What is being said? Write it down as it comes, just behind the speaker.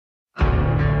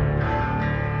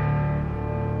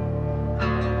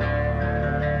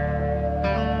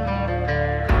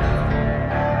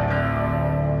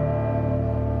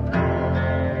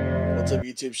What's up,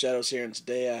 YouTube? Shadows here, and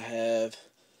today I have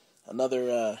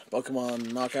another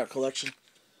Pokemon Knockout collection.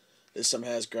 This time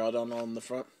has Groudon on the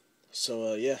front.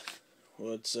 So, yeah,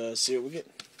 let's see what we get.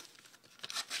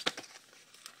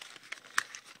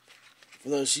 For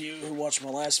those of you who watched my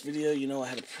last video, you know I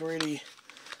had a pretty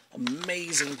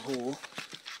amazing pull.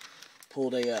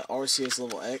 Pulled a RCS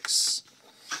level X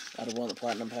out of one of the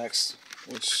Platinum packs,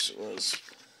 which was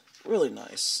really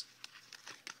nice.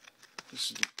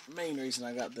 Which is the main reason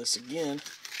I got this again.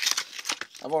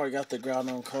 I've already got the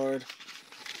Groudon card.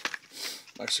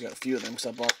 I've actually got a few of them because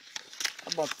I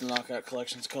bought the Knockout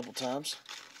collections a couple times.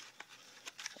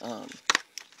 Got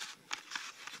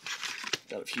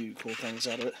a few cool things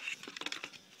out of it.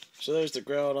 So there's the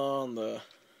Groudon, the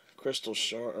Crystal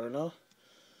Shard, or no,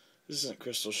 this isn't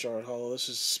Crystal Shard Hollow, this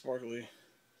is Sparkly.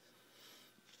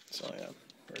 So yeah,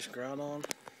 there's Groudon.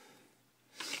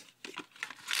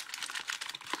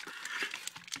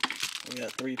 We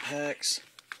got 3 packs.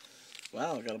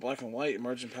 Wow, I got a black and white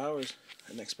Emerging Powers.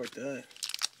 I didn't expect that.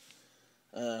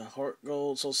 Heart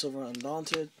Gold, Soul Silver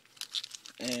Undaunted,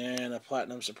 and a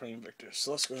Platinum Supreme Victor.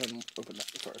 So let's go ahead and open that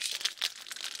first.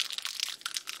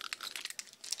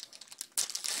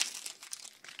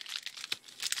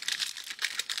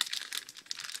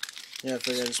 Yeah, I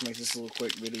figured I'd just make this a little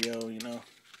quick video, you know.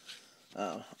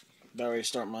 About ready to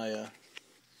start my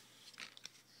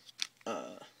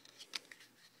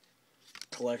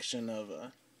collection of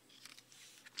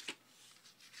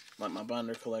like my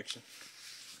binder collection.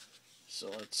 So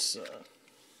let's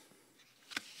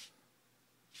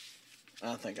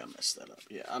I think I messed that up.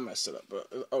 Yeah, I messed it up, but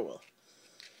oh well.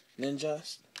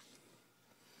 Ninjas,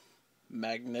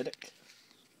 Magnetic,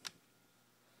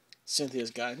 Cynthia's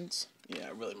Guidance. Yeah,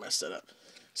 I really messed that up.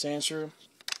 Sandshrew,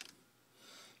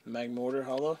 Magmortar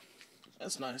Hollow.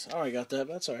 That's nice. I already got that,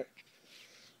 but that's alright.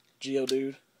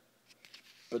 Geodude,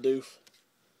 Bidoof,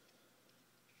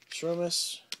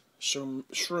 Shroomish,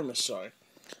 sorry.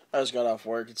 I just got off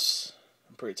work.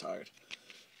 I'm pretty tired.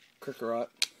 Krikorot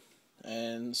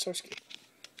and Surskit.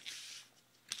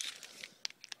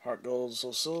 Heart Gold,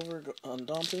 Soul Silver,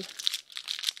 Undaunted.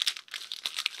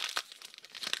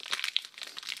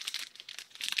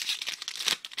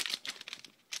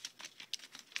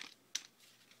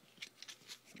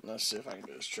 Let's see if I can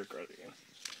do this trick right again.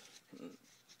 1,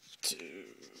 2,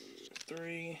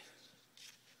 3.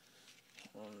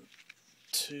 1,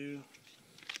 2.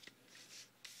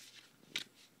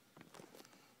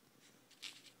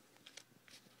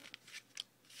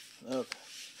 Okay.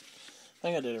 I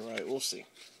think I did it right. We'll see.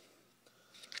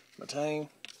 Matang,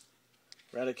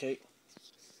 Eradicate,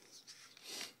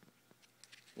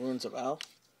 Wounds of Owl,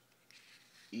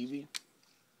 Eevee,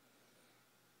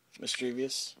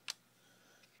 Mischievous,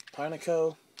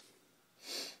 Pineco,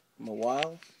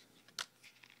 Mawile,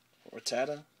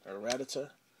 Rattata,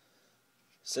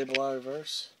 Sableye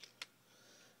Reverse,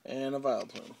 and a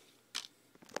Vileplume.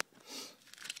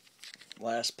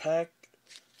 Last pack,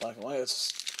 black and white.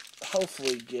 Let's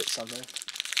hopefully get something.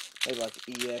 Maybe like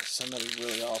EX, something that'd be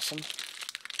really awesome.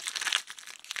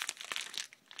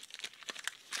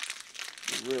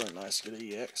 It'd be really nice to get an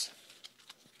EX.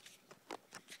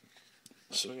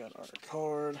 So we got our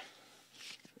card.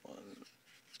 1,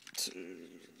 2,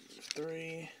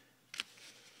 3.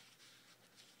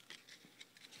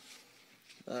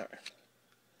 Alright.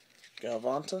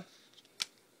 Galvanta,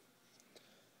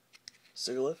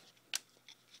 Sigilyph,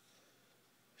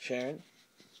 Sharon,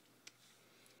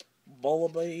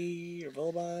 Volibee,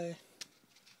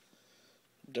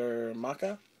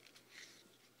 Dermaka,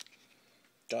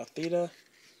 Gothita,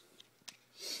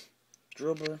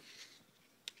 Drillbur,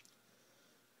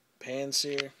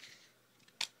 Pansear,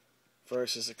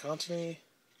 versus a Contini,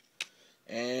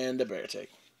 and a Beartake.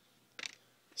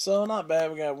 So not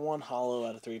bad. We got 1 hollow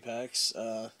out of 3 packs.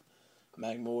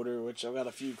 Magmortar, which I've got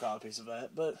a few copies of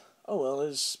that, but oh well,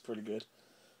 it's pretty good.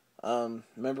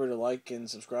 Remember to like and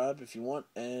subscribe if you want,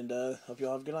 and hope you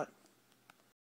all have a good night.